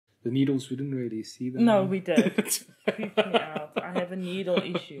The needles, we didn't really see them. No, we did. Creeped me out. I have a needle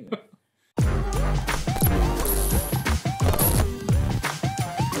issue.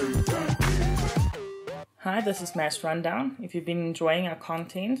 Hi, this is Mass Rundown. If you've been enjoying our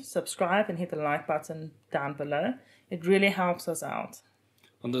content, subscribe and hit the like button down below. It really helps us out.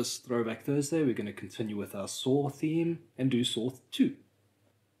 On this Throwback Thursday, we're going to continue with our Saw theme and do Saw 2.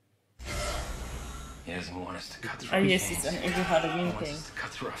 He doesn't want us to cut through Oh our yes, veins. it's an every Halloween He wants thing. us to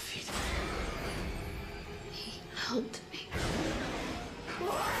cut through our feet. He helped me.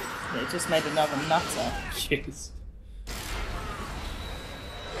 They just made another nutter. Yes.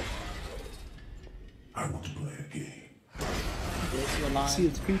 I want to play a game. There's your line. See,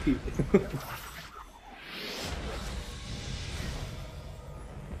 it's creepy.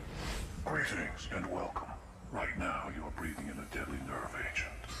 Greetings and welcome. Right now, you are breathing in a deadly nerve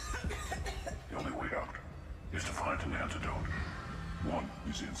agent. The only way out is to find an antidote. One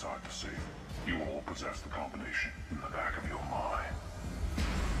is inside the safe. You all possess the combination in the back of your mind.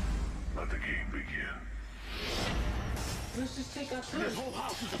 Let the game begin. Let's just take our turn.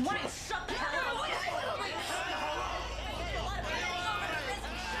 Why? Shut the hell up!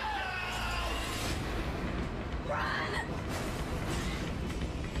 Run!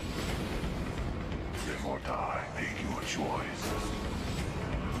 Live or die, make your choice.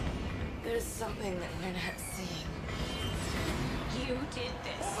 There's something that we're not seeing. You did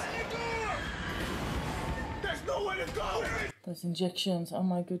this. There's nowhere to go! Those injections, oh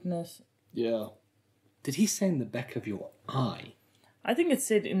my goodness. Yeah. Did he say in the back of your eye? I think it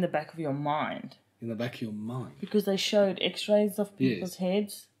said in the back of your mind. In the back of your mind? Because they showed x-rays of people's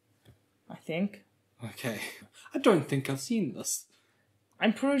heads, I think. Okay. I don't think I've seen this.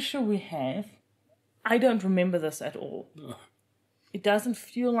 I'm pretty sure we have. I don't remember this at all. No. It doesn't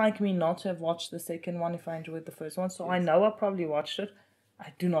feel like me not to have watched the second one if I enjoyed the first one, so I know I probably watched it.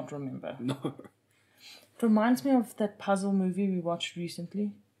 I do not remember. No. It reminds me of that puzzle movie we watched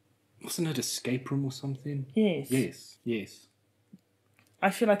recently. Wasn't it Escape Room or something? Yes. Yes, yes.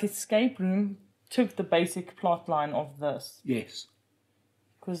 I feel like Escape Room took the basic plot line of this. Yes.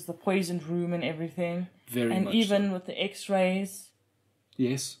 Because the poisoned room and everything. Very and much even so. with the x-rays.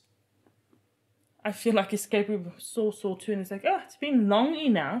 Yes. I feel like Escape Room Saw 2 and it's like, oh, it's been long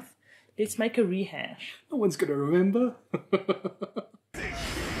enough. Let's make a rehash. No one's going to remember.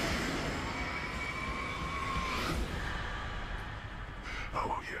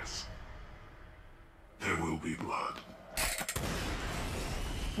 Oh, yes. There will be blood.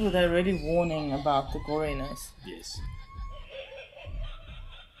 Oh, they're already warning about the goriness. Yes.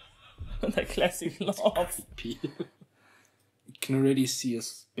 The classic laugh. You can already see a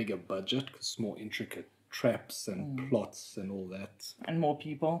bigger budget because more intricate traps and plots and all that. And more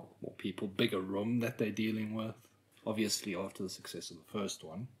people. More people, bigger room that they're dealing with. Obviously, after the success of the first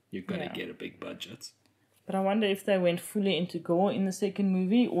one, you're going to Yeah. get a big budget. But I wonder if they went fully into gore in the second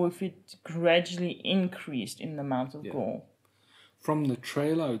movie or if it gradually increased in the amount of gore. From the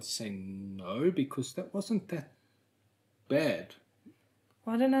trailer, I would say no, because that wasn't that bad.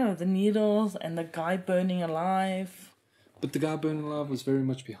 I don't know, the needles and the guy burning alive. But the guy burning alive was very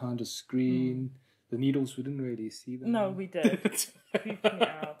much behind a screen. The needles, we didn't really see them. No, we did. Creeped me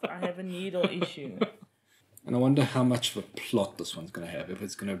out. I have a needle issue. And I wonder how much of a plot this one's going to have. If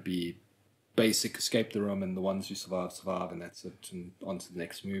it's going to be basic escape the room and the ones who survive and that's it and on to the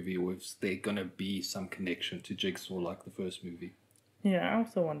next movie, or if there's going to be some connection to Jigsaw like the first movie. Yeah, I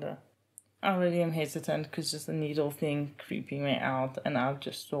also wonder. I really am hesitant because just the needle thing creeping me out and I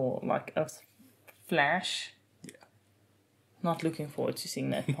just saw like a flash. Yeah. Not looking forward to seeing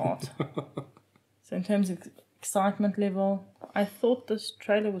that part. So in terms of excitement level, I thought this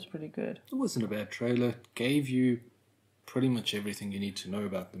trailer was pretty good. It wasn't a bad trailer. It gave you pretty much everything you need to know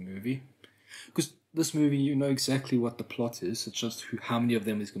about the movie. Because this movie, you know exactly what the plot is. It's just how many of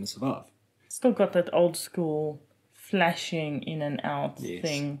them is going to survive. Still got that old school flashing in and out Yes.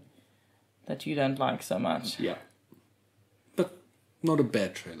 thing that you don't like so much. Yeah. But not a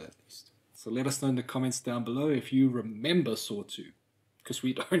bad trailer, at least. So let us know in the comments down below if you remember Saw 2. Because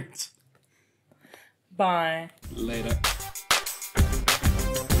we don't. Bye. Later.